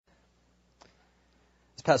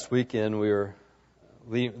This past weekend, we were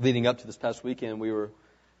leading up to this past weekend.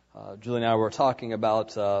 Julie and I were talking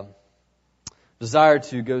about desire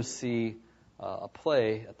to go see a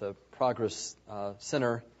play at the Progress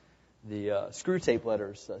Center, the Screw Tape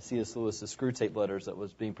Letters, C.S. Lewis's Screw Tape Letters that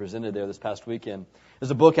was being presented there this past weekend.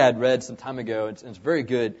 There's a book I had read some time ago. It's very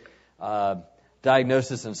good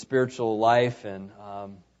diagnosis in spiritual life and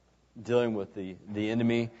dealing with the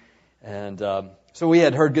enemy. And so we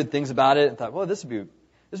had heard good things about it and thought, well, this would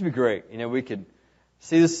be great. You know, we could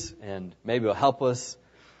see this and maybe it'll help us,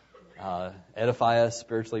 edify us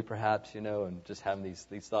spiritually perhaps, you know, and just having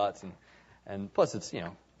these thoughts. And plus it's, you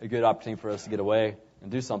know, a good opportunity for us to get away and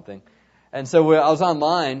do something. And so I was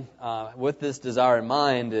online with this desire in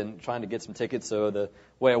mind and trying to get some tickets. So the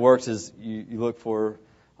way it works is you look for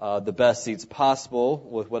the best seats possible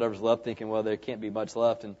with whatever's left, thinking, well, there can't be much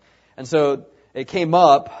left. And so it came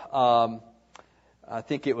up. I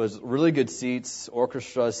think it was really good seats,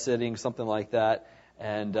 orchestra sitting, something like that.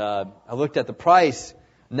 And I looked at the price,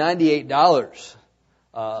 $98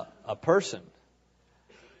 a person.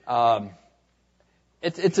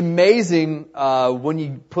 It's amazing when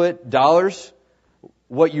you put dollars,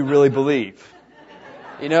 what you really believe.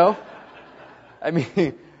 You know? I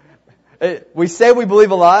mean, we say we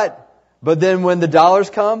believe a lot, but then when the dollars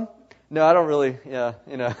come, no, I don't really, yeah,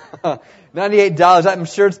 you know. $98, I'm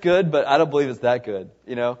sure it's good, but I don't believe it's that good,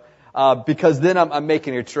 you know. Because then I'm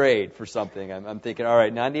making a trade for something. I'm thinking, all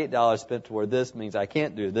right, $98 spent toward this means I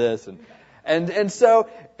can't do this. And so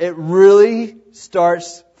it really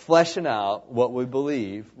starts fleshing out what we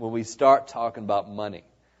believe when we start talking about money,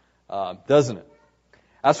 doesn't it?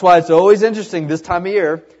 That's why it's always interesting this time of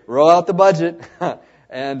year, roll out the budget,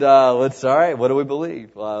 and all right, what do we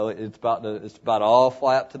believe? Well, it's about all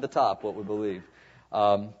fly up to the top, what we believe.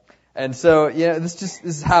 And so, you know, this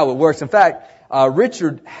is how it works. In fact,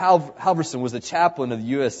 Richard Halverson was the chaplain of the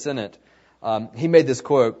U.S. Senate. He made this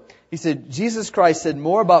quote. He said, Jesus Christ said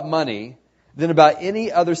more about money than about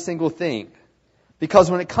any other single thing.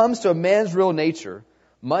 Because when it comes to a man's real nature,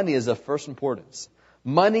 money is of first importance.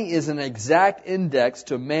 Money is an exact index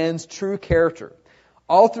to a man's true character.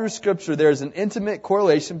 All through Scripture, there is an intimate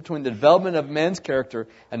correlation between the development of man's character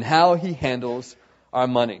and how he handles our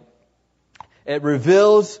money. It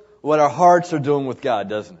reveals what our hearts are doing with God,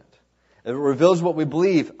 doesn't it? It reveals what we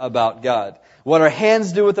believe about God. What our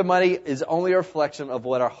hands do with the money is only a reflection of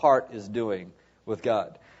what our heart is doing with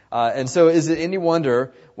God. And so is it any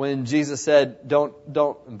wonder when Jesus said, don't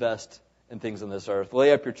invest in things on this earth.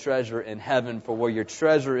 Lay up your treasure in heaven, for where your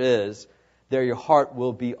treasure is, there your heart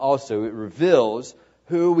will be also. It reveals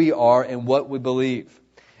who we are and what we believe.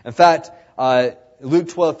 In fact, Luke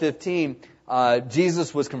 12:15,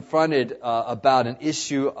 Jesus was confronted about an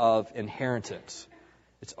issue of inheritance.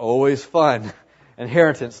 It's always fun,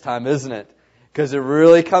 inheritance time, isn't it? Because it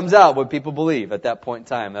really comes out what people believe at that point in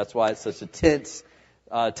time. That's why it's such a tense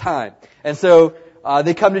time. And so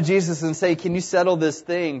they come to Jesus and say, can you settle this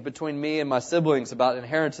thing between me and my siblings about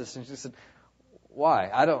inheritance? And Jesus said, why?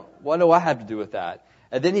 What do I have to do with that?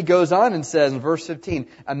 And then he goes on and says in verse 15,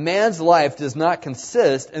 a man's life does not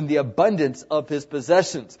consist in the abundance of his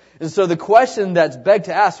possessions. And so the question that's begged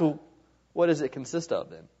to ask, well, what does it consist of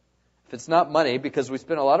then? If it's not money, because we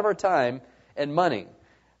spend a lot of our time in money.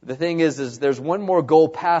 The thing is there's one more goal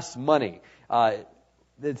past money.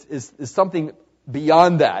 It's something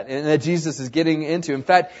beyond that, and that Jesus is getting into. In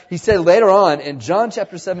fact, he said later on in John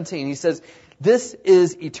chapter 17, he says, this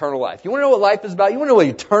is eternal life. You want to know what life is about? You want to know what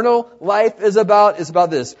eternal life is about? It's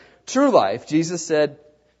about this. True life, Jesus said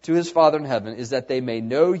to his Father in heaven, is that they may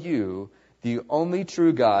know you, the only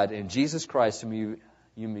true God, and Jesus Christ whom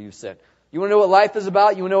you sent. You want to know what life is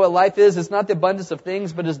about? You want to know what life is? It's not the abundance of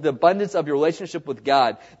things, but it's the abundance of your relationship with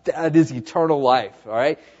God. That is eternal life. All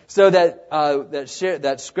right. So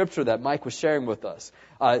that scripture that Mike was sharing with us,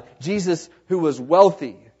 Jesus, who was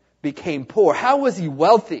wealthy, became poor. How was he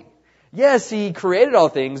wealthy? Yes, he created all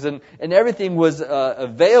things and everything was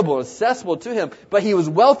available, accessible to him. But he was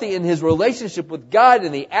wealthy in his relationship with God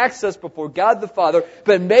and the access before God the Father,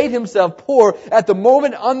 but made himself poor at the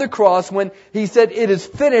moment on the cross when he said, it is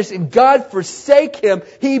finished, and God forsake him.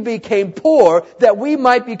 He became poor that we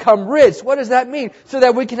might become rich. What does that mean? So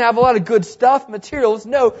that we can have a lot of good stuff, materials?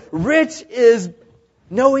 No, rich is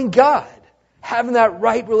knowing God, having that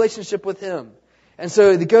right relationship with him. And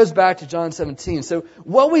so it goes back to John 17. So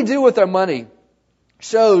what we do with our money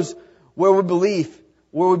shows where we believe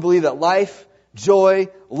that life, joy,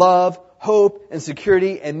 love, hope, and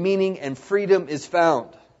security, and meaning, and freedom is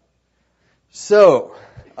found. So,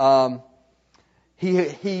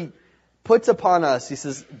 he puts upon us, he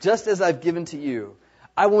says, just as I've given to you,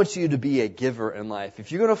 I want you to be a giver in life.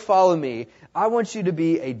 If you're going to follow me, I want you to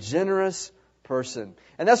be a generous person.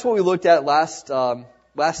 And that's what we looked at last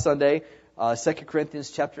Sunday, 2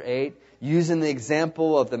 Corinthians chapter 8, using the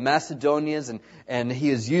example of the Macedonians, and he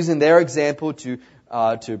is using their example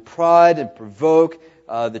to prod and provoke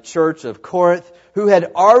the church of Corinth, who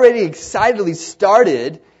had already excitedly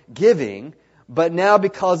started giving, but now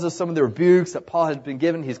because of some of the rebukes that Paul has been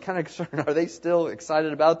given, he's kind of concerned, are they still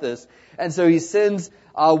excited about this? And so he sends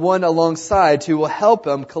one alongside who will help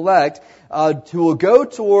them collect, who will go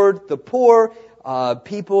toward the poor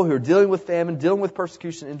people who are dealing with famine, dealing with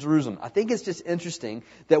persecution in Jerusalem. I think it's just interesting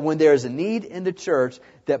that when there is a need in the church,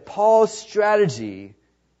 that Paul's strategy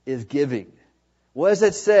is giving. What does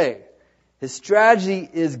that say? His strategy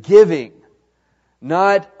is giving,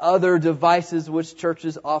 not other devices which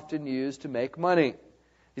churches often use to make money.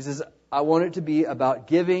 He says, I want it to be about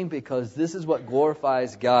giving because this is what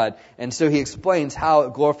glorifies God. And so he explains how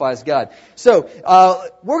it glorifies God. So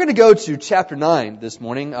we're going to go to chapter 9 this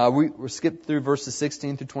morning. We'll skip through verses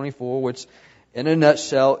 16 through 24, which in a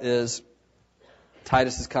nutshell is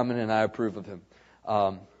Titus is coming and I approve of him.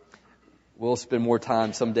 We'll spend more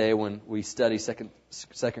time someday when we study Second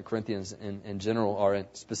Corinthians in general or in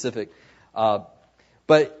specific.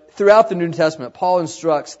 But throughout the New Testament, Paul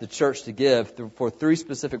instructs the church to give for three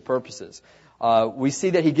specific purposes. We see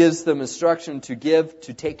that he gives them instruction to give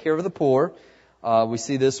to take care of the poor. We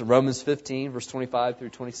see this in Romans 15, verse 25 through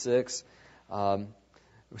 26.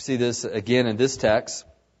 We see this again in this text.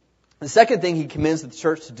 The second thing he commends the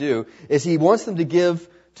church to do is he wants them to give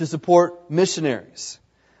to support missionaries.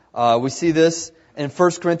 We see this in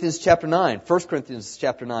 1 Corinthians chapter 9. 1 Corinthians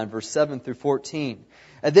chapter 9, verse 7 through 14.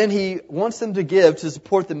 And then he wants them to give to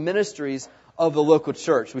support the ministries of the local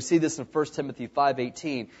church. We see this in 1 Timothy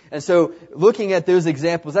 5:18. And so looking at those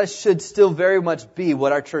examples, that should still very much be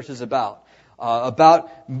what our church is about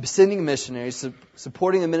sending missionaries,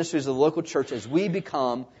 supporting the ministries of the local church as we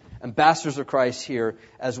become ambassadors of Christ here,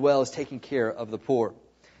 as well as taking care of the poor.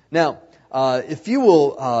 Now, if you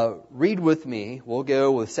will read with me, we'll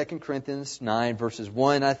go with 2 Corinthians 9, verses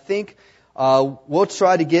 1. I think we'll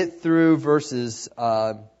try to get through verses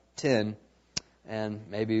 10, and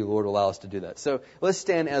maybe the Lord will allow us to do that. So let's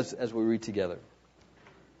stand as we read together.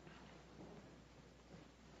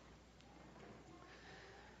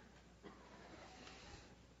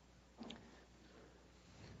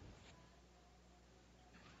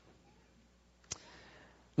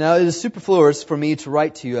 Now it is superfluous for me to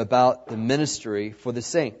write to you about the ministry for the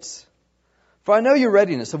saints. For I know your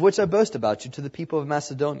readiness, of which I boast about you to the people of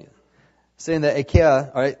Macedonia, saying that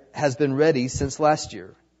Achaia has been ready since last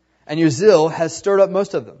year, and your zeal has stirred up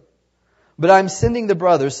most of them. But I am sending the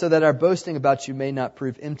brothers so that our boasting about you may not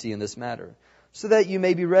prove empty in this matter, so that you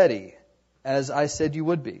may be ready, as I said you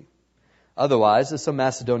would be. Otherwise, if some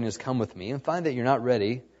Macedonians come with me and find that you're not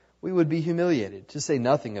ready, we would be humiliated, to say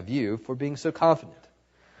nothing of you for being so confident.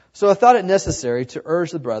 So I thought it necessary to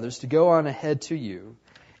urge the brothers to go on ahead to you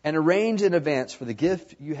and arrange in advance for the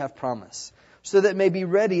gift you have promised, so that it may be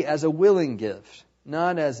ready as a willing gift,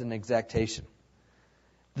 not as an exactation.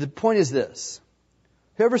 The point is this: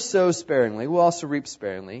 whoever sows sparingly will also reap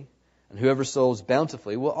sparingly, and whoever sows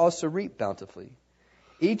bountifully will also reap bountifully.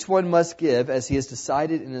 Each one must give as he has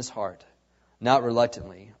decided in his heart, not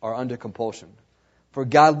reluctantly or under compulsion, for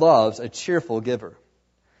God loves a cheerful giver.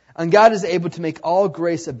 And God is able to make all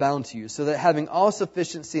grace abound to you, so that having all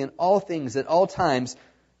sufficiency in all things at all times,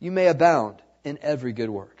 you may abound in every good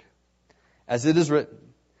work. As it is written,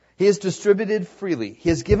 He has distributed freely, He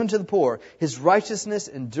has given to the poor, His righteousness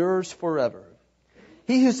endures forever.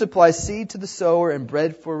 He who supplies seed to the sower and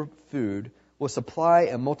bread for food will supply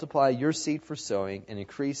and multiply your seed for sowing and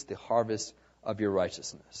increase the harvest of your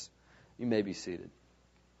righteousness. You may be seated.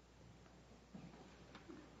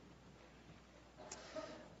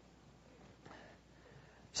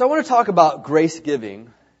 So I want to talk about grace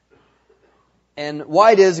giving and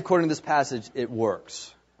why it is, according to this passage, it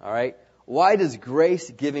works. All right? Why does grace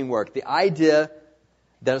giving work? The idea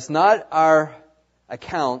that it's not our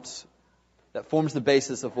accounts that forms the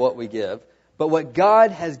basis of what we give, but what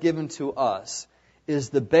God has given to us is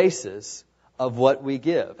the basis of what we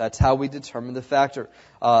give. That's how we determine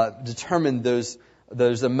determine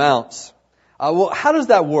those amounts. Well, how does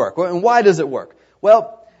that work? And why does it work?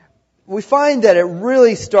 Well, we find that it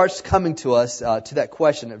really starts coming to us to that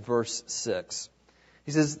question at verse 6.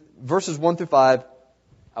 He says, verses 1 through 5,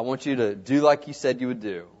 I want you to do like you said you would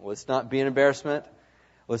do. Let's not be an embarrassment.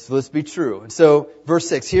 Let's be true. And so, verse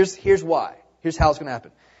 6, here's why. Here's how it's going to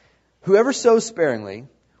happen. Whoever sows sparingly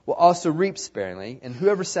will also reap sparingly, and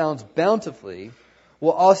whoever sows bountifully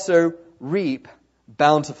will also reap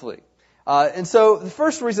bountifully. And so the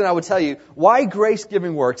first reason I would tell you why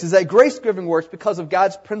grace-giving works is that grace-giving works because of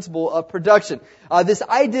God's principle of production. This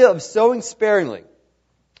idea of sowing sparingly.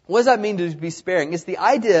 What does that mean to be sparing? It's the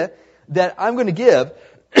idea that I'm going to give,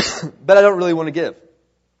 but I don't really want to give.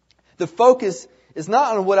 The focus is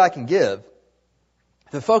not on what I can give.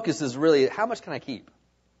 The focus is really how much can I keep?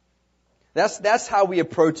 That's how we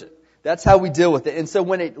approach it. That's how we deal with it. And so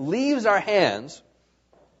when it leaves our hands,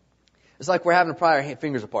 it's like we're having to pry our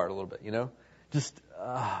fingers apart a little bit, you know? Just,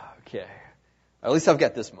 okay. Or at least I've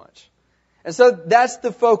got this much. And so that's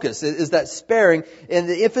the focus, is that sparing. And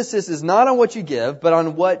the emphasis is not on what you give, but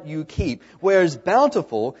on what you keep. Whereas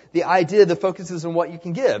bountiful, the idea, the focus is on what you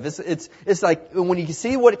can give. It's like when you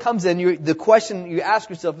see what comes in, the question you ask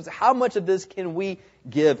yourself is, how much of this can we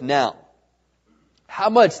give now? How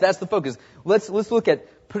much? That's the focus. Let's look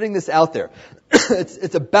at putting this out there.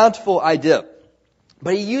 It's a bountiful idea.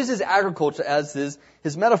 But he uses agriculture as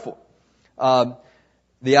his metaphor.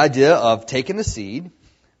 The idea of taking the seed,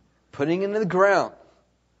 putting it into the ground.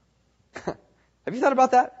 Have you thought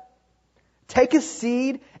about that? Take a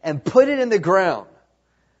seed and put it in the ground.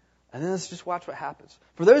 And then let's just watch what happens.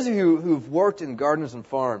 For those of you who've worked in gardens and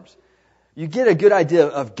farms, you get a good idea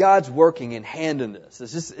of God's working in hand in this.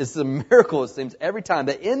 It's a miracle, it seems, every time.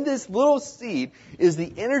 That in this little seed is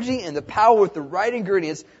the energy and the power with the right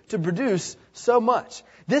ingredients to produce so much.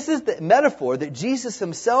 This is the metaphor that Jesus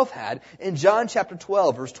himself had in John chapter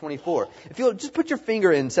 12, verse 24. If you'll just put your finger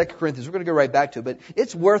in 2 Corinthians, we're going to go right back to it, but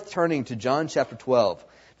it's worth turning to John chapter 12,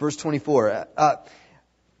 verse 24.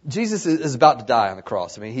 Jesus is about to die on the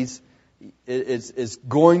cross. I mean, he's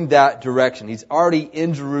going that direction. He's already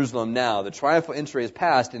in Jerusalem now. The triumphal entry has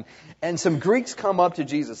passed, and some Greeks come up to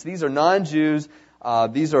Jesus. These are non-Jews.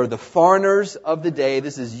 These are the foreigners of the day.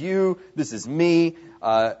 This is you. This is me.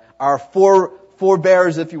 Our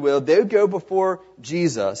forebears, if you will. They go before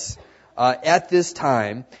Jesus at this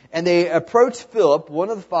time, and they approach Philip, one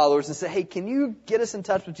of the followers, and say, "Hey, can you get us in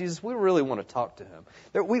touch with Jesus? We really want to talk to him.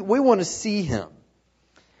 We want to see him."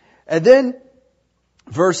 And then,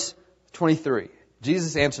 verse 23,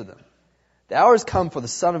 Jesus answered them, "The hour has come for the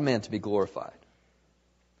Son of Man to be glorified.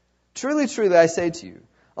 Truly, truly, I say to you,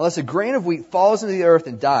 unless a grain of wheat falls into the earth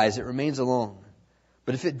and dies, it remains alone.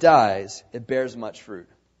 But if it dies, it bears much fruit."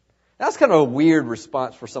 That's kind of a weird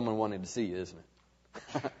response for someone wanting to see you, isn't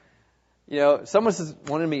it? You know, someone says,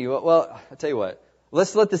 wanted me, well, I'll tell you what,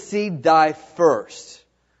 let's let the seed die first.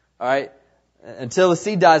 All right? Until the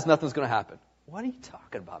seed dies, nothing's going to happen. What are you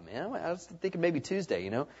talking about, man? I was thinking maybe Tuesday, you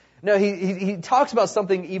know? No, he talks about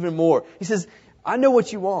something even more. He says, I know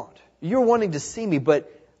what you want. You're wanting to see me,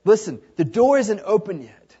 but listen, the door isn't open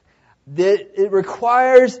yet. It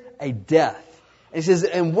requires a death. And he says,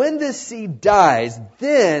 and when this seed dies,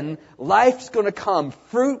 then life's going to come.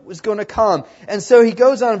 Fruit is going to come. And so he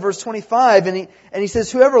goes on in verse 25, and he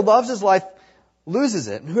says, whoever loves his life loses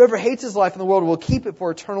it. And whoever hates his life in the world will keep it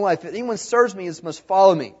for eternal life. If anyone serves me, he must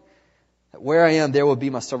follow me. Where I am, there will be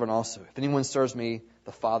my servant also. If anyone serves me,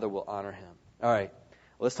 the Father will honor him. All right.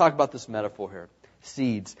 Well, let's talk about this metaphor here.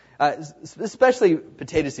 Seeds. Especially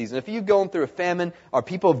potato seeds. And if you've gone through a famine, or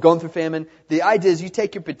people have gone through famine, the idea is you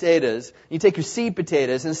take your potatoes, you take your seed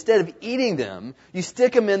potatoes, and instead of eating them, you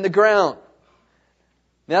stick them in the ground.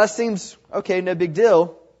 Now that seems, okay, no big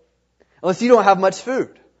deal. Unless you don't have much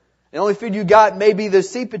food. The only food you got may be those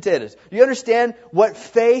seed potatoes. You understand what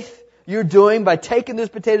faith you're doing by taking those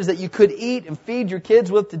potatoes that you could eat and feed your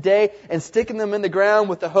kids with today and sticking them in the ground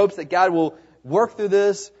with the hopes that God will work through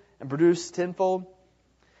this and produce tenfold?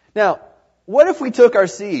 Now, what if we took our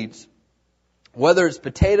seeds, whether it's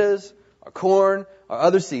potatoes or corn or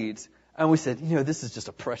other seeds, and we said, you know, this is just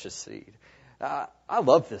a precious seed. I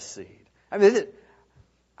love this seed. I mean,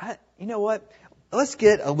 you know what? Let's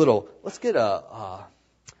put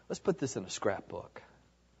this in a scrapbook.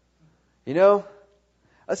 You know?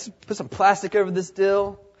 Let's put some plastic over this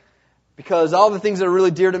deal, because all the things that are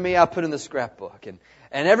really dear to me, I put in the scrapbook. And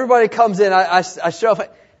everybody comes in, I show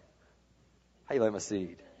up. How you like my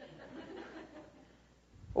seed?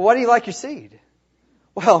 Well, why do you like your seed?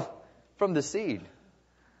 Well, from the seed,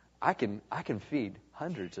 I can feed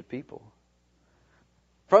hundreds of people.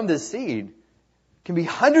 From the seed can be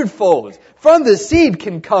hundredfolds. From the seed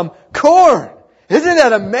can come corn. Isn't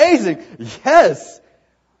that amazing? Yes.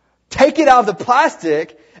 Take it out of the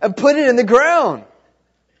plastic and put it in the ground.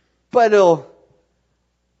 But it'll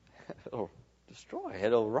destroy.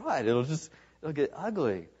 It'll rot. It'll get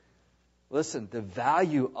ugly. Listen, the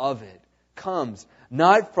value of it comes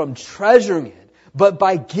not from treasuring it, but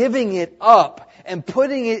by giving it up and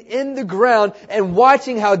putting it in the ground and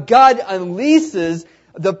watching how God unleashes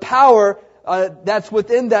the power that's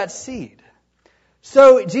within that seed.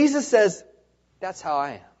 So Jesus says, that's how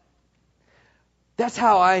I am. That's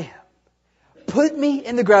how I am. Put me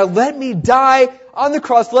in the ground. Let me die on the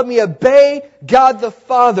cross. Let me obey God the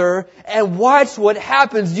Father and watch what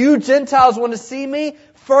happens. You Gentiles want to see me?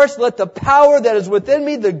 First, let the power that is within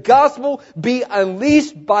me, the gospel, be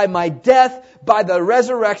unleashed by my death, by the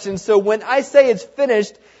resurrection. So when I say it's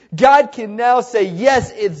finished, God can now say,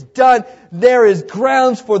 yes, it's done. There is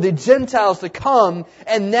grounds for the Gentiles to come,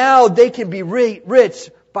 and now they can be rich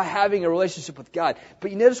by having a relationship with God.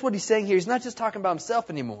 But you notice what he's saying here. He's not just talking about himself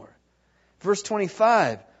anymore. Verse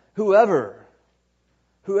 25, whoever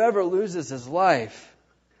loses his life,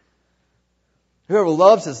 whoever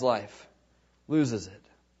loves his life, loses it.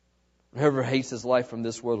 Whoever hates his life from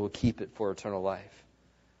this world will keep it for eternal life.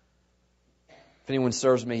 If anyone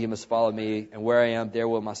serves me, he must follow me, and where I am, there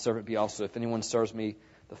will my servant be also. If anyone serves me,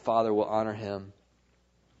 the Father will honor him.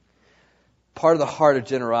 Part of the heart of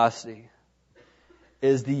generosity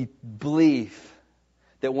is the belief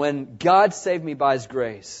that when God saved me by His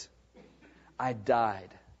grace, I died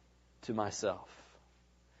to myself.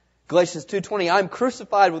 Galatians 2:20, I'm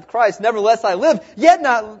crucified with Christ, nevertheless I live, yet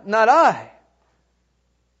not I.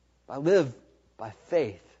 I live by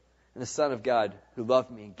faith in the Son of God who loved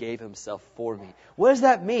me and gave Himself for me. What does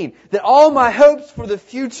that mean? That all my hopes for the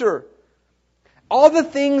future, all the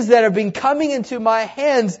things that have been coming into my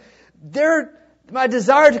hands, my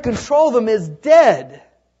desire to control them is dead.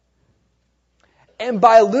 And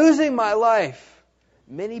by losing my life,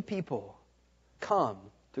 many people come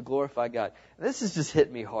to glorify God. And this has just hit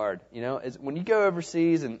me hard. When you go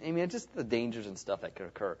overseas, and just the dangers and stuff that could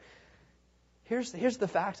occur. Here's the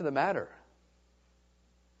fact of the matter.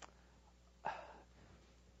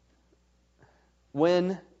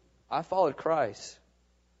 When I followed Christ,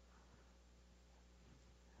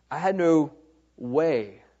 I had no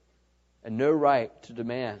way and no right to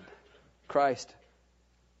demand, Christ,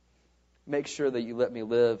 make sure that you let me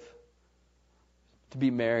live, to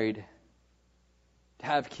be married, to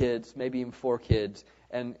have kids, maybe even 4 kids.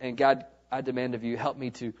 And God, I demand of you, help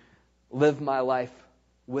me to live my life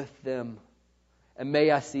with them. And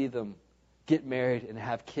may I see them get married and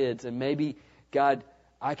have kids. And maybe, God,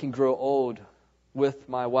 I can grow old with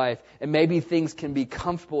my wife. And maybe things can be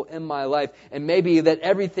comfortable in my life. And maybe that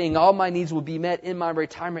everything, all my needs will be met in my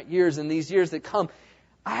retirement years and these years that come.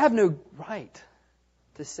 I have no right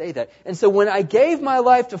to say that. And so when I gave my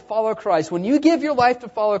life to follow Christ, when you give your life to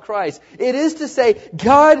follow Christ, it is to say,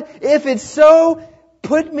 God, if it's so,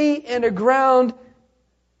 put me in a ground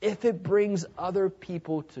if it brings other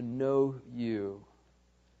people to know you.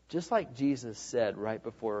 Just like Jesus said right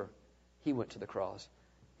before He went to the cross.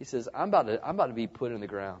 He says, I'm about to be put in the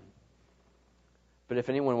ground. But if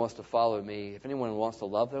anyone wants to follow me, if anyone wants to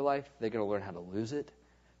love their life, they're going to learn how to lose it.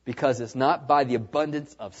 Because it's not by the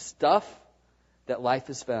abundance of stuff that life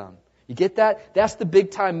is found. You get that? That's the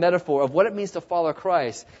big time metaphor of what it means to follow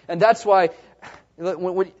Christ. And that's why,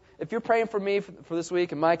 if you're praying for me for this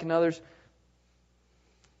week, and Mike and others,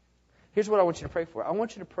 here's what I want you to pray for. I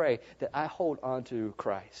want you to pray that I hold on to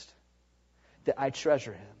Christ. That I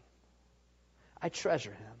treasure Him. I treasure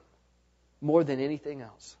Him more than anything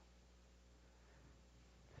else.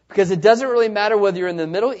 Because it doesn't really matter whether you're in the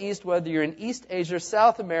Middle East, whether you're in East Asia,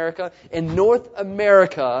 South America, in North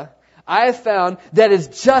America, I have found that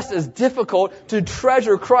it's just as difficult to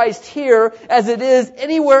treasure Christ here as it is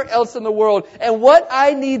anywhere else in the world. And what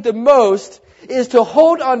I need the most is to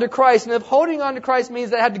hold on to Christ. And if holding on to Christ means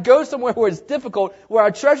that I have to go somewhere where it's difficult, where I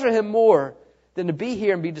treasure Him more, than to be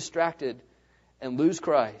here and be distracted and lose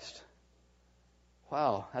Christ.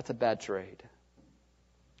 Wow, that's a bad trade.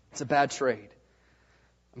 It's a bad trade.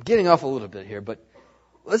 I'm getting off a little bit here, but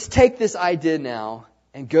let's take this idea now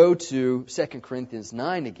and go to 2 Corinthians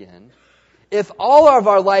 9 again. If all of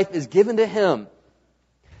our life is given to Him,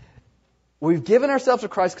 we've given ourselves to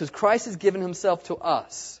Christ because Christ has given Himself to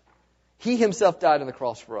us. He Himself died on the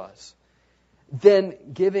cross for us. Then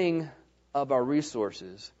giving of our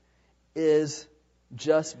resources is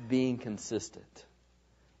just being consistent.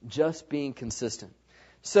 Just being consistent.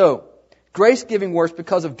 So, grace giving works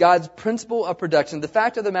because of God's principle of production. The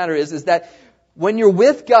fact of the matter is that when you're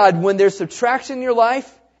with God, when there's subtraction in your life,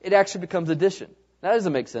 it actually becomes addition. That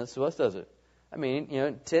doesn't make sense to us, does it?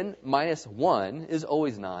 10 minus 1 is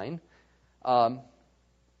always 9,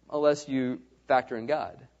 unless you factor in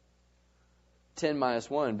God. 10 minus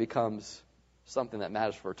 1 becomes something that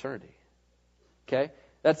matters for eternity. Okay?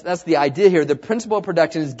 That's the idea here. The principle of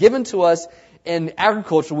production is given to us in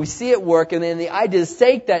agriculture. We see it work, and then the idea is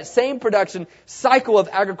take that same production cycle of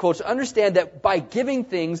agriculture. Understand that by giving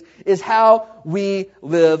things is how we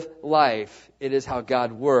live life. It is how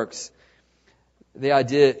God works. The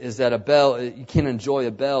idea is that a bell, you can't enjoy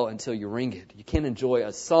a bell until you ring it. You can't enjoy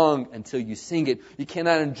a song until you sing it. You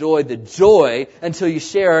cannot enjoy the joy until you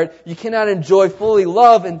share it. You cannot enjoy fully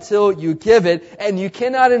love until you give it. And you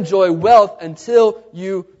cannot enjoy wealth until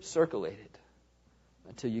you circulate it,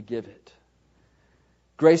 until you give it.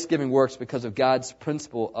 Grace giving works because of God's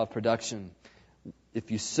principle of production.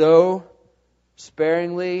 If you sow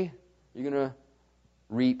sparingly, you're going to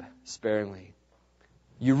reap sparingly.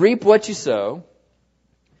 You reap what you sow,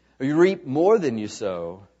 or you reap more than you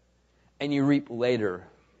sow, and you reap later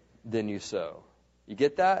than you sow. You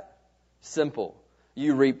get that? Simple.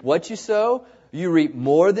 You reap what you sow, you reap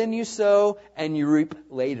more than you sow, and you reap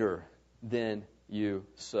later than you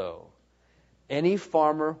sow. Any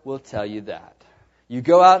farmer will tell you that. You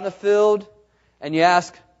go out in the field and you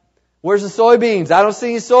ask, where's the soybeans? I don't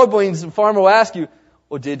see any soybeans. The farmer will ask you,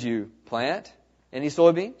 well, did you plant any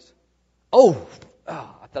soybeans? Oh,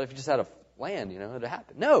 I thought if you just had a land, it'd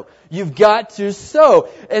happen. No, you've got to sow.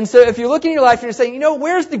 And so if you're looking at your life and you're saying,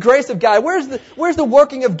 where's the grace of God? Where's the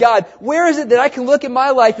working of God? Where is it that I can look at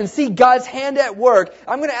my life and see God's hand at work?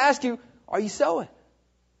 I'm going to ask you, are you sowing?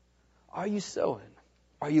 Are you sowing?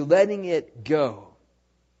 Are you letting it go?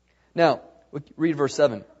 Now, read verse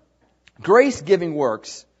 7. Grace giving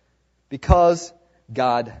works because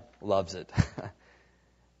God loves it.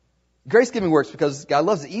 Grace giving works because God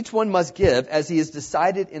loves it. Each one must give as he has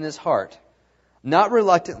decided in his heart, not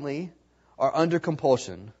reluctantly or under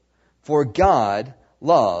compulsion, for God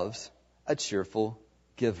loves a cheerful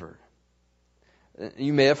giver.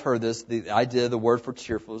 You may have heard this. The idea, the word for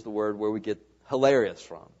cheerful is the word where we get hilarious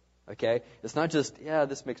from. Okay? It's not just,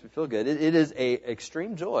 this makes me feel good. It is a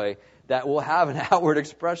extreme joy that will have an outward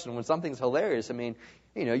expression when something's hilarious. I mean,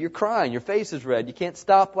 you're crying, your face is red, you can't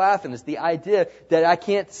stop laughing. It's the idea that I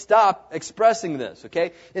can't stop expressing this,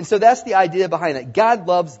 okay? And so that's the idea behind it. God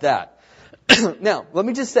loves that. Now, let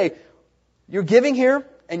me just say, your giving here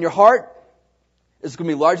and your heart is going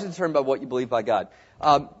to be largely determined by what you believe by God.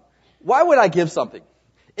 Why would I give something?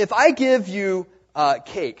 If I give you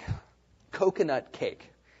cake, coconut cake,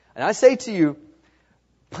 and I say to you,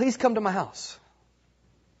 please come to my house.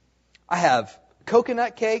 I have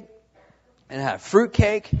coconut cake, and I have fruit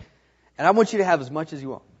cake, and I want you to have as much as you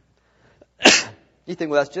want. You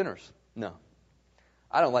think, well, that's generous. No.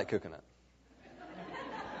 I don't like coconut.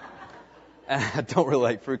 And I don't really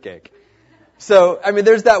like fruit cake. So,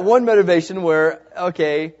 there's that one motivation where,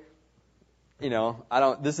 okay,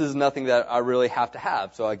 this is nothing that I really have to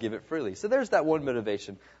have, so I give it freely. So there's that one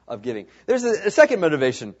motivation of giving. There's a second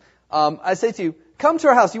motivation. I say to you, come to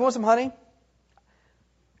our house. You want some honey?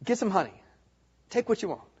 Get some honey. Take what you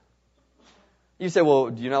want. You say, well,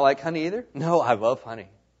 do you not like honey either? No, I love honey.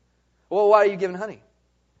 Well, why are you giving honey?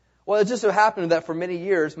 Well, it just so happened that for many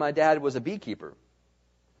years, my dad was a beekeeper.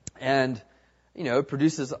 And, it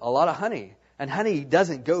produces a lot of honey. And honey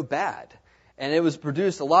doesn't go bad. And it was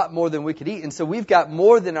produced a lot more than we could eat. And so we've got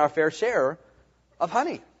more than our fair share of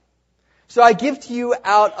honey. So I give to you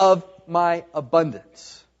out of my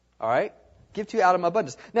abundance. All right? Give to you out of my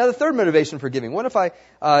abundance. Now, the third motivation for giving. What if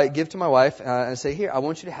I give to my wife and say, here, I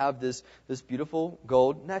want you to have this beautiful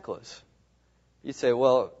gold necklace. You'd say,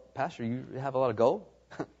 well, Pastor, you have a lot of gold?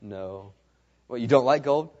 No. Well, you don't like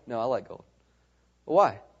gold? No, I like gold. Well,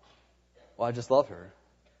 why? Well, I just love her.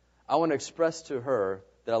 I want to express to her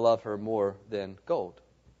that I love her more than gold.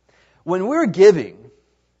 When we're giving,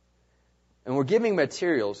 and we're giving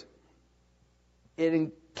materials,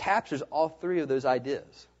 it captures all three of those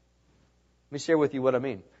ideas. Let me share with you what I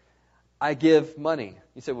mean. I give money.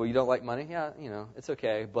 You say, well, you don't like money? Yeah, it's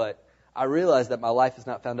okay. But I realize that my life is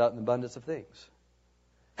not found out in abundance of things.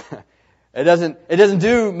 It doesn't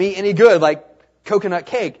do me any good. Like coconut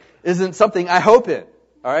cake isn't something I hope in.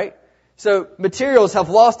 All right? So materials have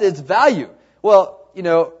lost its value. Well,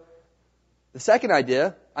 the second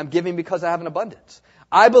idea, I'm giving because I have an abundance.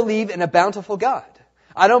 I believe in a bountiful God.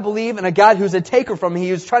 I don't believe in a God who's a taker from me,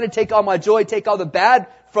 who's trying to take all my joy, take all the bad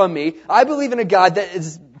from me. I believe in a God that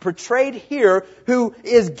is portrayed here who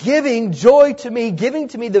is giving joy to me, giving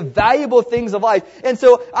to me the valuable things of life. And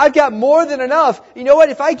so I've got more than enough. You know what?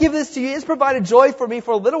 If I give this to you, it's provided joy for me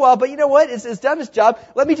for a little while, but you know what? It's done its job.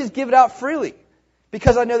 Let me just give it out freely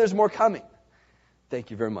because I know there's more coming.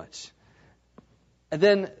 Thank you very much. And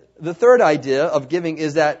then the third idea of giving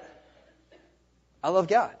is that I love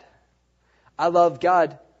God. I love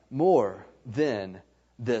God more than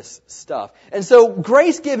this stuff. And so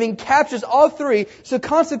grace giving captures all three. So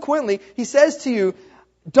consequently, he says to you,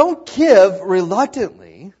 don't give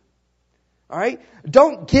reluctantly. All right?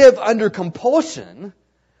 Don't give under compulsion.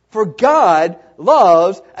 For God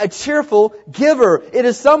loves a cheerful giver. It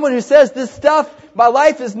is someone who says, this stuff, my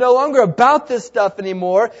life is no longer about this stuff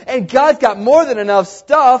anymore, and God's got more than enough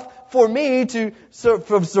stuff for me to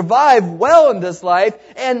survive well in this life,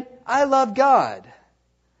 and I love God.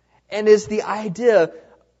 And it's the idea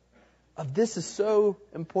of this is so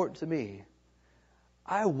important to me.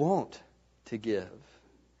 I want to give.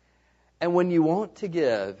 And when you want to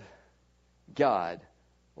give, God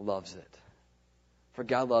loves it. For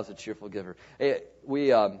God loves a cheerful giver.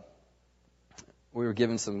 We were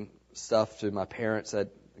given some stuff to my parents that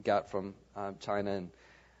I got from China,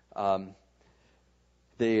 and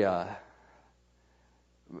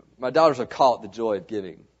my daughters have caught the joy of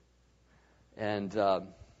giving. And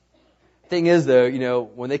thing is, though,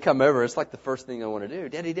 when they come over, it's like the first thing I want to do.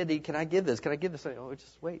 Daddy, can I give this? Can I give this? Oh,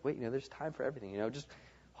 just wait. There's time for everything. Just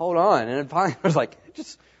hold on. And then finally, I was like,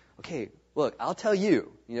 okay. Look, I'll tell you.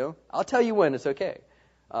 I'll tell you when it's okay.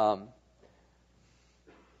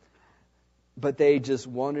 But they just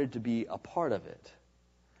wanted to be a part of it,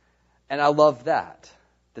 and I love that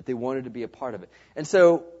they wanted to be a part of it. And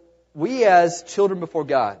so, we as children before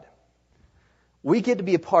God, we get to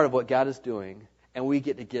be a part of what God is doing, and we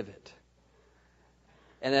get to give it.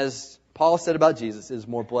 And as Paul said about Jesus, it is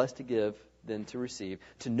more blessed to give than to receive,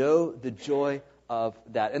 to know the joy of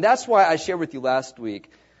that. And that's why I shared with you last week,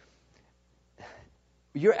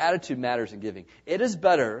 your attitude matters in giving. It is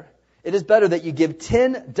better that you give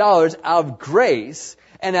 $10 out of grace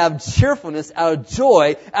and out of cheerfulness, out of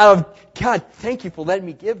joy, out of, God, thank you for letting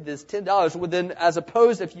me give this $10, as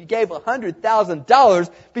opposed if you gave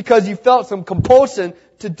 $100,000 because you felt some compulsion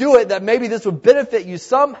to do it, that maybe this would benefit you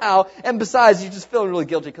somehow, and besides, you're just feeling really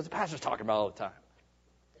guilty because the pastor's talking about it all the time.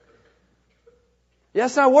 Yeah,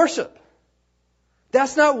 that's not worship.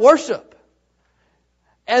 That's not worship.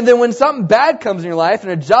 And then when something bad comes in your life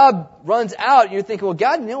and a job runs out, and you're thinking, well,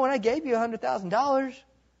 God, when I gave you $100,000,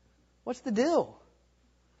 what's the deal?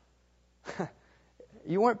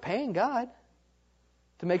 You weren't paying God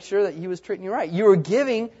to make sure that He was treating you right. You were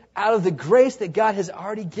giving out of the grace that God has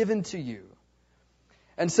already given to you.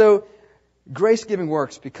 And so, grace giving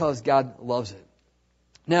works because God loves it.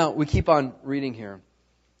 Now, we keep on reading here.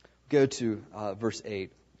 Go to verse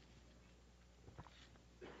 8.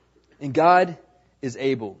 And God is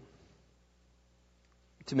able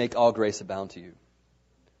to make all grace abound to you,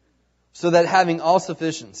 so that having all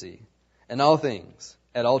sufficiency in all things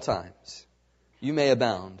at all times, you may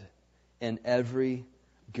abound in every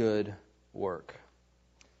good work.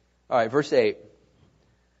 All right, verse 8.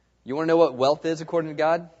 You want to know what wealth is according to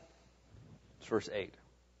God? It's verse 8.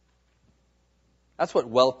 That's what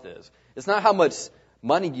wealth is. It's not how much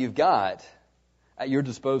money you've got at your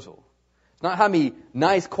disposal. It's not how many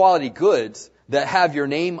nice quality goods that have your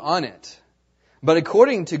name on it. But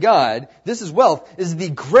according to God, this is wealth, is the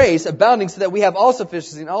grace abounding so that we have all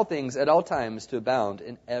sufficiency in all things at all times to abound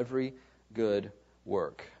in every good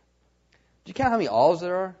work. Do you count how many alls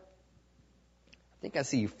there are? I think I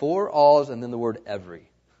see 4 alls and then the word every. Do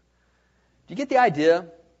you get the idea?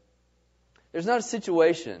 There's not a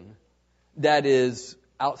situation that is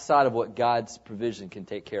outside of what God's provision can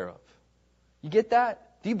take care of. You get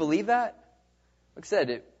that? Do you believe that? Like I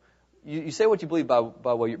said, you say what you believe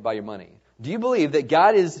by your money. Do you believe that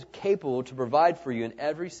God is capable to provide for you in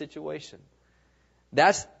every situation?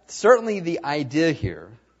 That's certainly the idea here.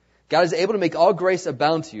 God is able to make all grace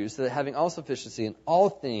abound to you, so that having all sufficiency in all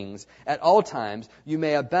things at all times, you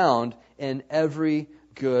may abound in every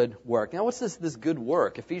good work. Now, what's this good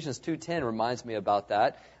work? Ephesians 2:10 reminds me about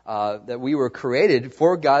that we were created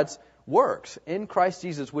for God's works in Christ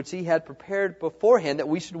Jesus, which He had prepared beforehand that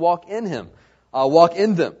we should walk in them.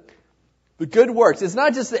 The good works. It's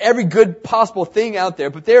not just every good possible thing out there,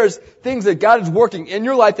 but there's things that God is working in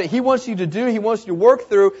your life that He wants you to do, He wants you to work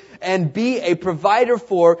through and be a provider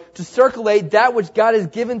for, to circulate that which God has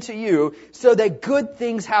given to you so that good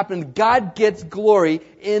things happen. God gets glory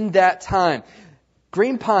in that time.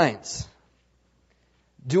 Green Pines.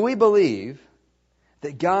 Do we believe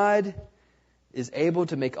that God is able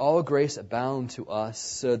to make all grace abound to us,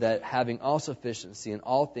 so that having all sufficiency in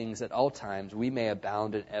all things at all times, we may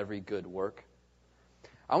abound in every good work?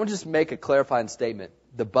 I want to just make a clarifying statement.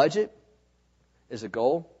 The budget is a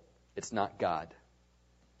goal. It's not God.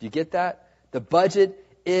 Do you get that? The budget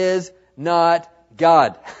is not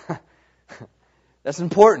God. That's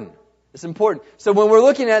important. It's important. So when we're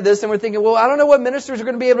looking at this and we're thinking, well, I don't know what ministers are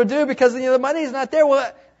going to be able to do because the money is not there. Well,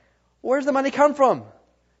 where's the money come from?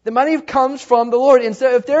 The money comes from the Lord. And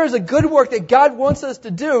so if there is a good work that God wants us to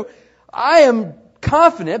do, I am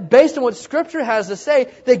confident, based on what Scripture has to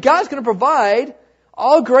say, that God's going to provide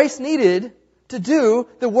all grace needed to do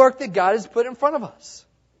the work that God has put in front of us.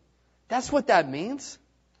 That's what that means.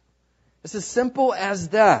 It's as simple as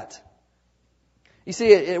that. You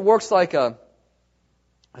see, it works like a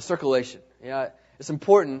circulation. Yeah, it's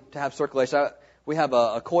important to have circulation. We have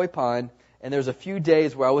a koi pond, and there's a few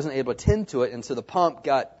days where I wasn't able to tend to it, and so the pump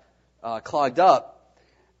got clogged up.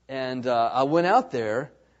 And I went out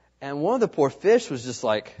there, and one of the poor fish was just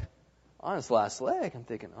like on its last leg. I'm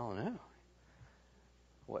thinking, oh no.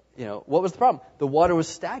 What was the problem? The water was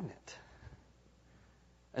stagnant.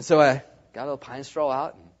 And so I got a little pine straw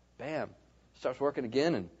out, and bam, starts working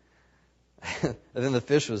again, and and then the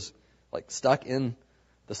fish was like stuck in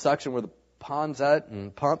the suction where the pond's at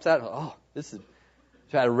and pump's at. Oh,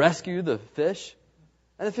 try to rescue the fish,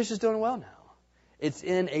 and the fish is doing well now. It's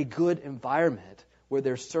in a good environment where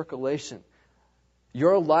there's circulation.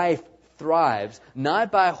 Your life thrives not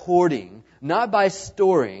by hoarding, not by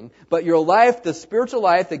storing, but your life, the spiritual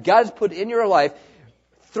life that God has put in your life,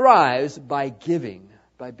 thrives by giving,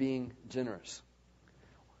 by being generous.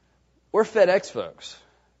 We're FedEx folks.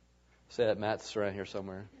 Say that Matt's around here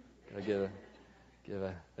somewhere. Gotta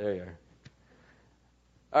there you are.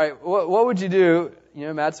 All right, what would you do?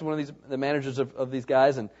 Matt's one of the managers of these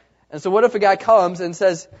guys, and so what if a guy comes and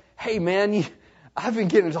says, "Hey man, I've been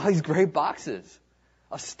getting all these great boxes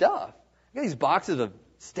of stuff. I got these boxes of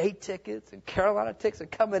state tickets and Carolina tickets are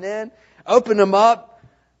coming in. Open them up.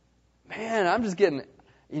 Man, I'm just getting,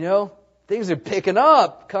 things are picking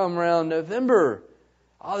up come around November.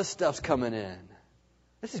 All this stuff's coming in.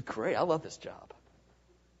 This is great. I love this job."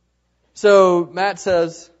 So Matt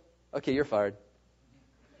says, "Okay, you're fired."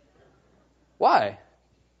 Why?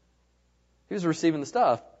 He was receiving the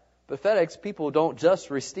stuff. But FedEx people don't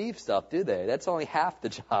just receive stuff, do they? That's only half the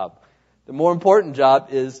job. The more important job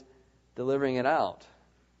is delivering it out.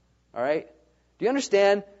 All right? Do you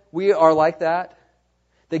understand we are like that?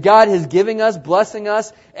 That God is giving us, blessing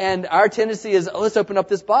us, and our tendency is, let's open up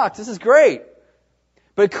this box. This is great.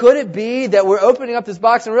 But could it be that we're opening up this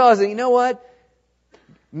box and realizing, you know what?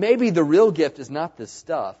 Maybe the real gift is not this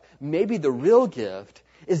stuff. Maybe the real gift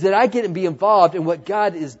is that I get to be involved in what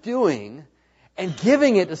God is doing and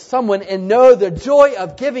giving it to someone and know the joy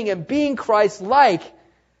of giving and being Christ-like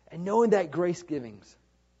and knowing that grace-giving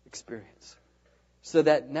experience. So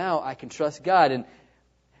that now I can trust God. And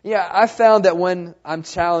I found that when I'm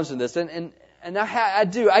challenged in this, and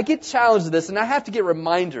I get challenged in this, and I have to get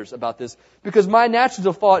reminders about this because my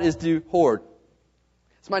natural default is to hoard.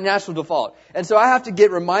 It's my natural default. And so I have to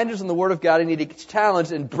get reminders in the Word of God. I need to get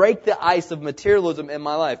challenged and break the ice of materialism in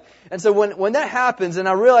my life. And so when that happens, and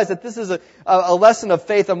I realize that this is a lesson of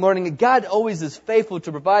faith I'm learning, and God always is faithful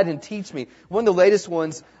to provide and teach me. One of the latest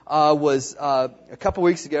ones was a couple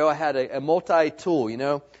weeks ago. I had a multi-tool,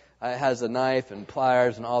 It has a knife and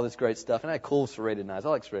pliers and all this great stuff. And I had cool serrated knives. I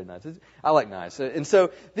like serrated knives. I like knives. And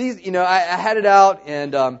so these, I had it out,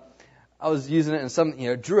 and I was using it, and some,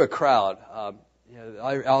 drew a crowd.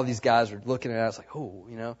 All these guys were looking at it. I was like,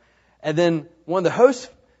 oh, And then one of the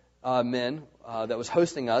host men that was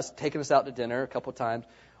hosting us, taking us out to dinner a couple of times,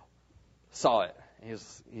 saw it.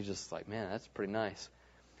 He's just like, man, that's pretty nice.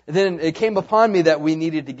 And then it came upon me that we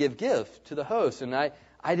needed to give gifts to the host. And I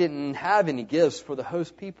didn't have any gifts for the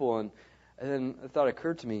host people. And then the thought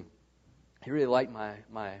occurred to me, he really liked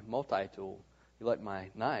my multi-tool. He liked my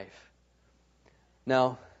knife.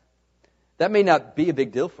 Now, that may not be a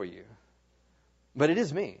big deal for you. But it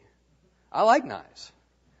is me. I like knives.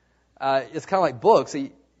 It's kind of like books.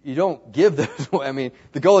 You don't give those away. I mean,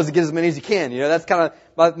 the goal is to get as many as you can. That's kind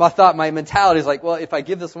of my thought, my mentality is like, well, if I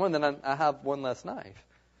give this one, then I have one less knife.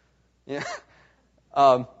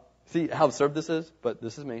 See how absurd this is? But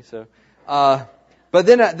this is me. So, but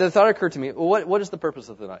then the thought occurred to me, well, what is the purpose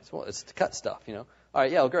of the knives? Well, it's to cut stuff, All right,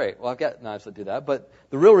 yeah, well, great. Well, I've got knives that do that. But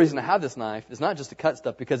the real reason I have this knife is not just to cut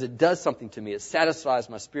stuff, because it does something to me. It satisfies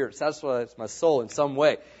my spirit, satisfies my soul in some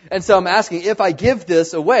way. And so I'm asking, if I give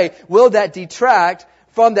this away, will that detract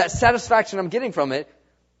from that satisfaction I'm getting from it?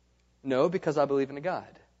 No, because I believe in a God.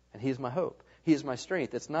 And He is my hope. He is my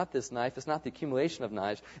strength. It's not this knife. It's not the accumulation of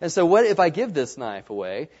knives. And so what if I give this knife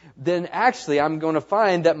away? Then actually I'm going to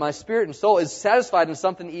find that my spirit and soul is satisfied in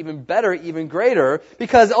something even better, even greater,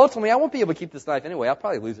 because ultimately I won't be able to keep this knife anyway. I'll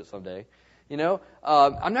probably lose it someday.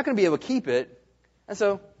 I'm not going to be able to keep it. And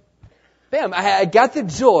so, bam, I got the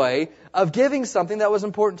joy of giving something that was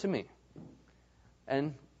important to me.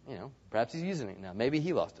 And, perhaps he's using it now. Maybe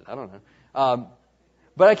he lost it. I don't know.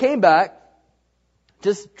 But I came back,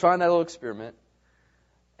 just trying that little experiment.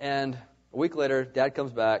 And a week later, Dad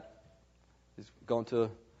comes back. He's going to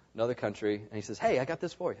another country. And he says, hey, I got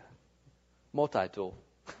this for you. Multi-tool.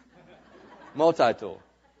 Multi-tool.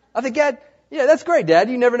 I think, Dad, that's great, Dad.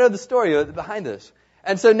 You never know the story behind this.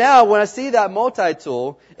 And so now when I see that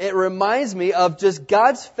multi-tool, it reminds me of just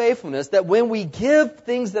God's faithfulness that when we give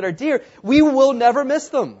things that are dear, we will never miss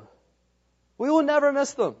them. We will never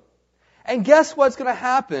miss them. And guess what's going to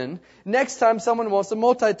happen next time someone wants a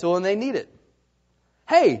multi-tool and they need it?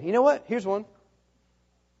 Hey, you know what? Here's one.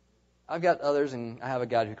 I've got others and I have a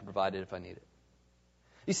God who can provide it if I need it.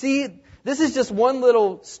 You see, this is just one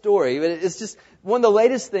little story, but it's just one of the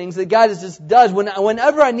latest things that God just does.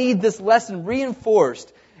 Whenever I need this lesson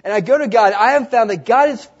reinforced, and I go to God, I have found that God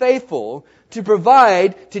is faithful to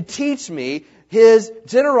provide, to teach me His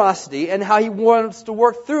generosity and how He wants to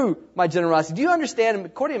work through my generosity. Do you understand?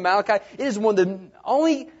 According to Malachi, it is one of the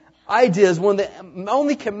only ideas, one of the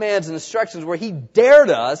only commands and instructions where He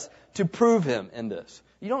dared us to prove Him in this.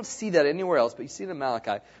 You don't see that anywhere else, but you see it in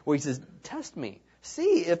Malachi, where He says, test me.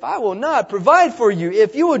 See if I will not provide for you,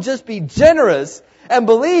 if you will just be generous and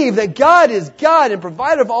believe that God is God and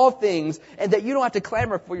provider of all things, and that you don't have to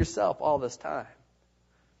clamor for yourself all this time.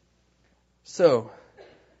 So,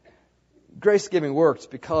 grace giving works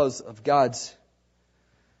because of God's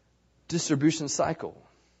distribution cycle,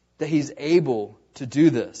 that He's able to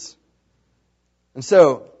do this. And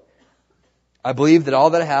so, I believe that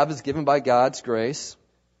all that I have is given by God's grace.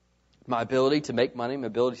 My ability to make money, my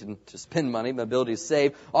ability to spend money, my ability to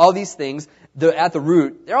save, all these things, at the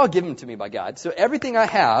root, they're all given to me by God. So everything I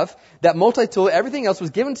have, that multi-tool, everything else was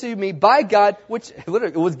given to me by God, which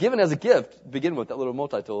literally was given as a gift to begin with, that little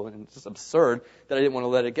multi-tool. And it's just absurd that I didn't want to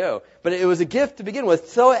let it go. But it was a gift to begin with.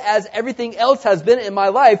 So as everything else has been in my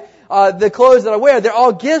life, the clothes that I wear, they're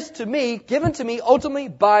all gifts to me, given to me ultimately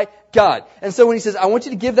by God. And so when He says, I want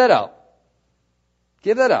you to give that out,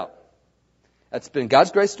 give that out. That's been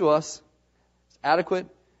God's grace to us. It's adequate.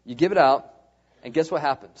 You give it out. And guess what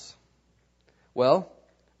happens? Well,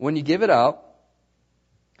 when you give it out,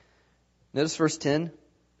 notice verse 10.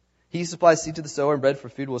 He supplies seed to the sower and bread for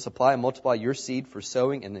food will supply and multiply your seed for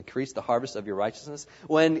sowing and increase the harvest of your righteousness.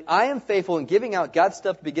 When I am faithful in giving out God's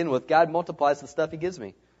stuff to begin with, God multiplies the stuff He gives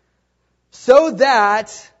me. So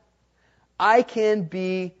that I can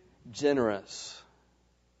be generous.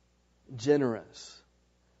 Generous.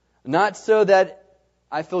 Not so that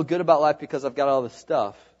I feel good about life because I've got all this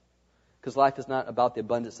stuff. Because life is not about the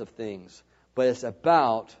abundance of things. But it's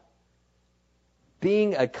about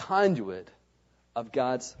being a conduit of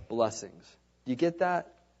God's blessings. Do you get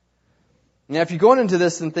that? Now, if you're going into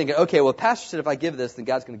this and thinking, okay, well, Pastor said if I give this, then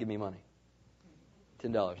God's going to give me money.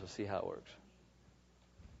 $10. Let's see how it works.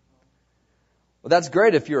 Well, that's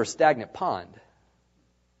great if you're a stagnant pond.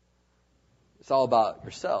 It's all about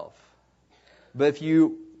yourself. But if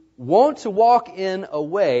you want to walk in a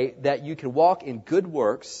way that you can walk in good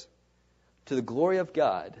works to the glory of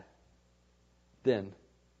God, then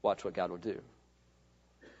watch what God will do.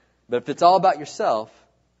 But if it's all about yourself,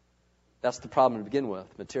 that's the problem to begin with,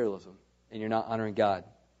 materialism, and you're not honoring God.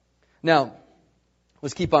 Now,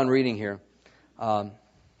 let's keep on reading here.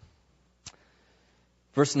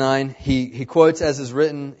 Verse 9, he quotes, as is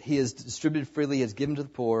written, He has distributed freely, He has given to the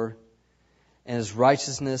poor, and His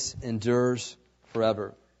righteousness endures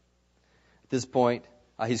forever. At this point,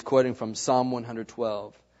 he's quoting from Psalm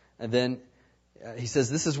 112. And then he says,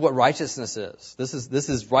 this is what righteousness is. This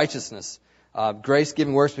is righteousness. Grace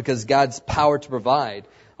giving works because God's power to provide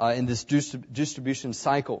in this distribution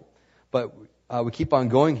cycle. But we keep on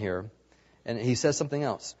going here. And he says something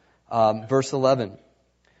else. Verse 11.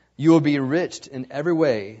 You will be enriched in every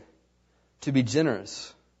way to be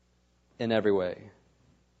generous in every way,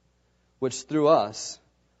 which through us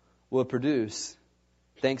will produce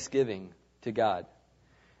thanksgiving to God.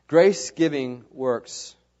 Grace giving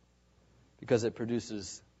works because it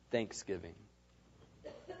produces thanksgiving.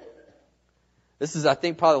 This is, I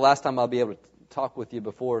think, probably the last time I'll be able to talk with you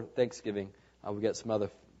before Thanksgiving. We've got some other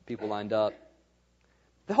people lined up.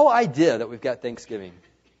 The whole idea that we've got Thanksgiving.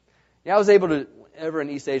 I was able to, ever in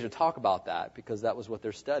East Asia, talk about that because that was what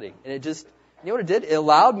they're studying. And it just, you know what it did? It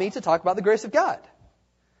allowed me to talk about the grace of God.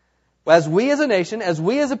 As we as a nation, as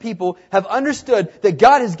we as a people have understood that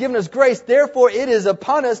God has given us grace, therefore it is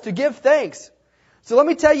upon us to give thanks. So let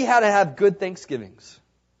me tell you how to have good Thanksgivings.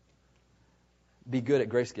 Be good at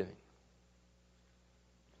grace giving.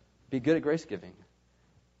 Be good at grace giving.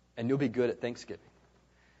 And you'll be good at Thanksgiving.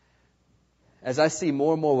 As I see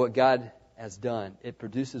more and more what God has done, it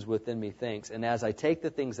produces within me thanks. And as I take the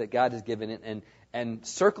things that God has given and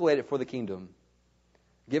circulate it for the kingdom,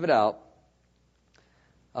 give it out,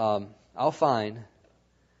 I'll find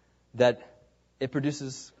that it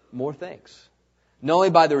produces more thanks. Not only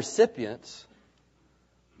by the recipients,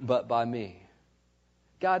 but by me.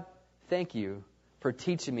 God, thank you for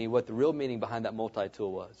teaching me what the real meaning behind that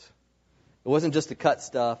multi-tool was. It wasn't just to cut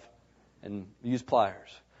stuff. and use pliers.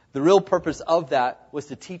 The real purpose of that was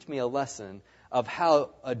to teach me a lesson of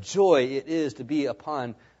how a joy it is to be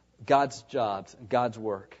upon God's jobs, God's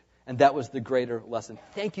work. And that was the greater lesson.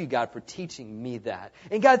 Thank you, God, for teaching me that.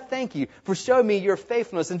 And God, thank you for showing me your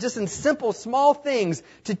faithfulness and just in simple, small things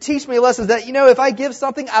to teach me lessons that, if I give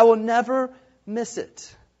something, I will never miss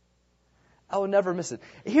it. I will never miss it.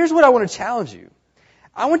 Here's what I want to challenge you.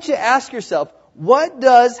 I want you to ask yourself, what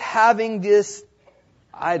does having this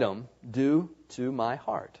item do to my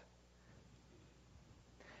heart?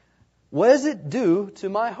 What does it do to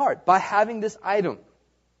my heart by having this item?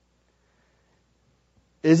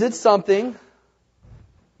 Is it something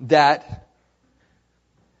that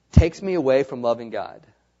takes me away from loving God?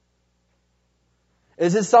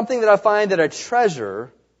 Is it something that I find that I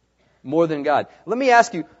treasure more than God? Let me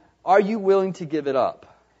ask you, are you willing to give it up?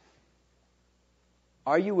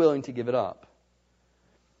 Are you willing to give it up?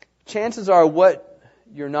 Chances are what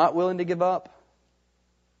you're not willing to give up,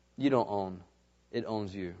 you don't own. It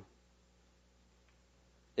owns you.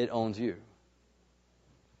 It owns you.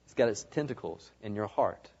 It's got its tentacles in your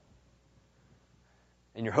heart.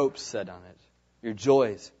 And your hopes set on it. Your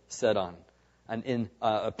joys set on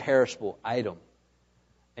a perishable item.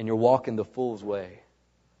 And you're walking the fool's way.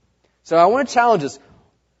 So I want to challenge us.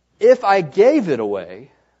 If I gave it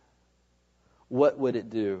away, what would it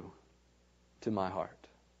do to my heart?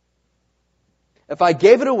 If I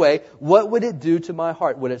gave it away, what would it do to my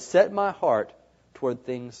heart? Would it set my heart toward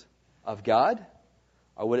things of God?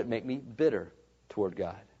 Or would it make me bitter toward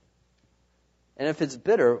God? And if it's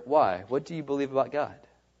bitter, why? What do you believe about God?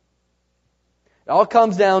 It all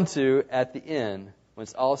comes down to, at the end, when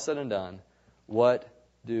it's all said and done, what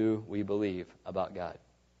do we believe about God?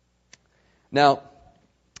 Now,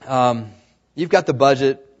 you've got the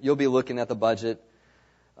budget. You'll be looking at the budget.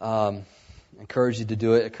 Encourage you to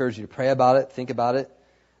do it. Encourage you to pray about it. Think about it.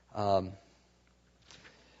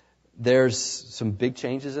 There's some big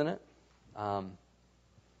changes in it.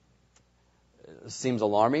 It seems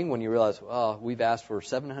alarming when you realize, we've asked for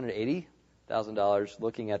 $780,000,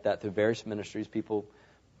 looking at that through various ministries, people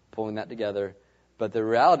pulling that together. But the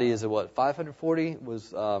reality is that $540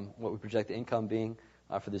 was what we project the income being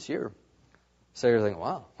for this year. So you're thinking,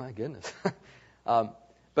 wow, my goodness. But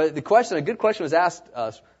a good question was asked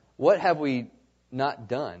us, what have we not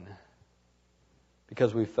done?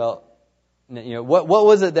 Because we felt, what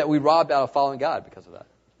was it that we robbed out of following God because of that?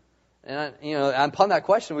 And upon that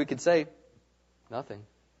question, we could say, nothing.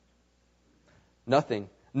 Nothing.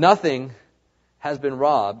 Nothing has been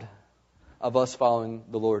robbed of us following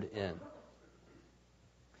the Lord in.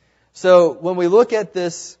 So when we look at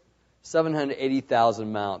this $780,000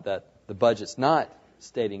 amount that the budget's not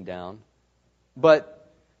stating down,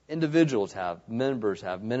 but individuals have, members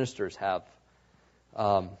have, ministers have,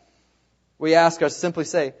 we ask us simply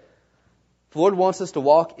say, if the Lord wants us to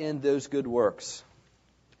walk in those good works,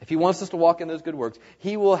 if He wants us to walk in those good works,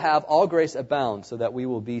 He will have all grace abound so that we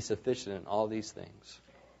will be sufficient in all these things.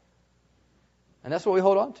 And that's what we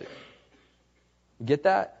hold on to. You get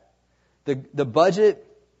that? The budget,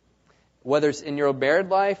 whether it's in your married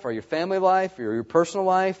life or your family life or your personal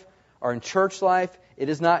life or in church life, it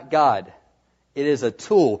is not God. It is a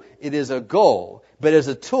tool. It is a goal. But it is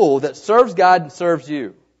a tool that serves God and serves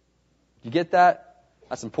you. You get that?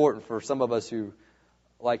 That's important for some of us who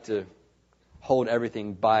like to hold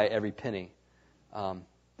everything by every penny.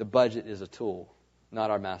 The budget is a tool, not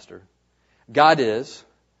our master. God is.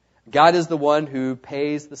 God is the one who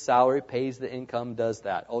pays the salary, pays the income, does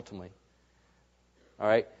that ultimately. All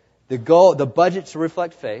right? The budget should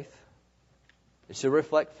reflect faith. It should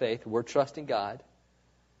reflect faith. We're trusting God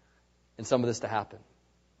in some of this to happen.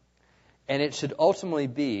 And it should ultimately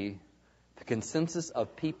be the consensus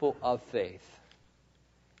of people of faith.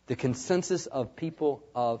 The consensus of people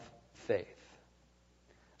of faith.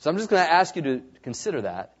 So I'm just going to ask you to consider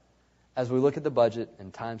that as we look at the budget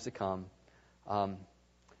in times to come.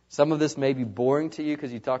 Some of this may be boring to you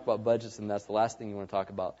because you talk about budgets and that's the last thing you want to talk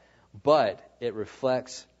about. But it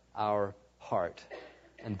reflects our heart.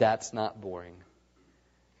 And that's not boring.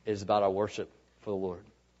 It is about our worship for the Lord.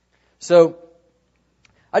 So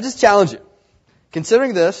I just challenge you.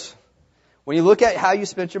 Considering this, when you look at how you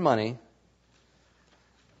spent your money,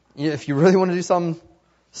 if you really want to do some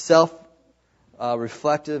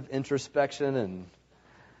self-reflective introspection and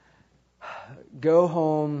go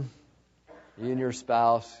home, you and your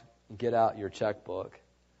spouse, get out your checkbook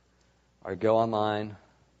or go online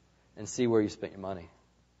and see where you spent your money.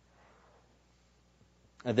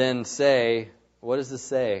 And then say, what does this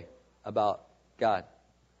say about God?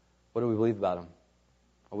 What do we believe about Him?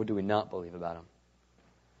 Or what do we not believe about Him?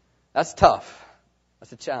 That's tough.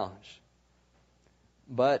 That's a challenge.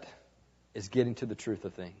 But is getting to the truth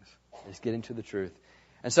of things. It's getting to the truth.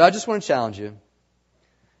 And so I just want to challenge you.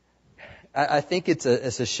 I think it's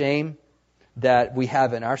a shame that we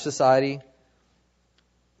have in our society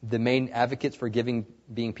the main advocates for giving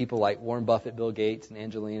being people like Warren Buffett, Bill Gates, and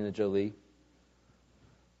Angelina Jolie.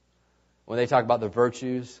 When they talk about the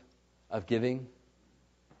virtues of giving,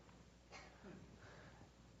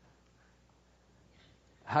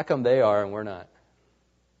 how come they are and we're not?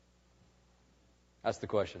 That's the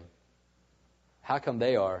question. How come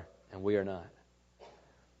they are and we are not?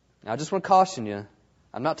 Now, I just want to caution you.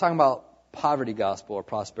 I'm not talking about poverty gospel or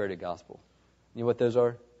prosperity gospel. You know what those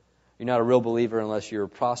are? You're not a real believer unless you're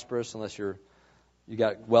prosperous, unless you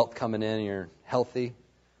got wealth coming in and you're healthy.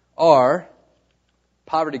 Or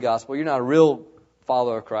poverty gospel, you're not a real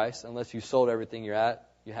follower of Christ unless you sold everything you have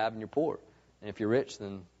and you're poor. And if you're rich,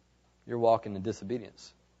 then you're walking in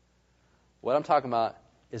disobedience. What I'm talking about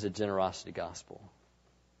is a generosity gospel,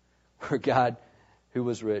 where God, who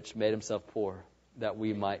was rich, made himself poor that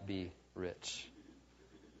we might be rich,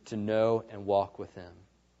 to know and walk with him.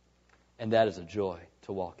 And that is a joy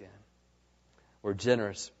to walk in. We're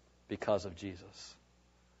generous because of Jesus.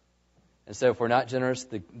 And so if we're not generous,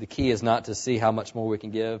 the key is not to see how much more we can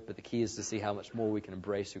give, but the key is to see how much more we can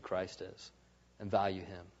embrace who Christ is and value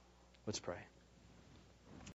him. Let's pray.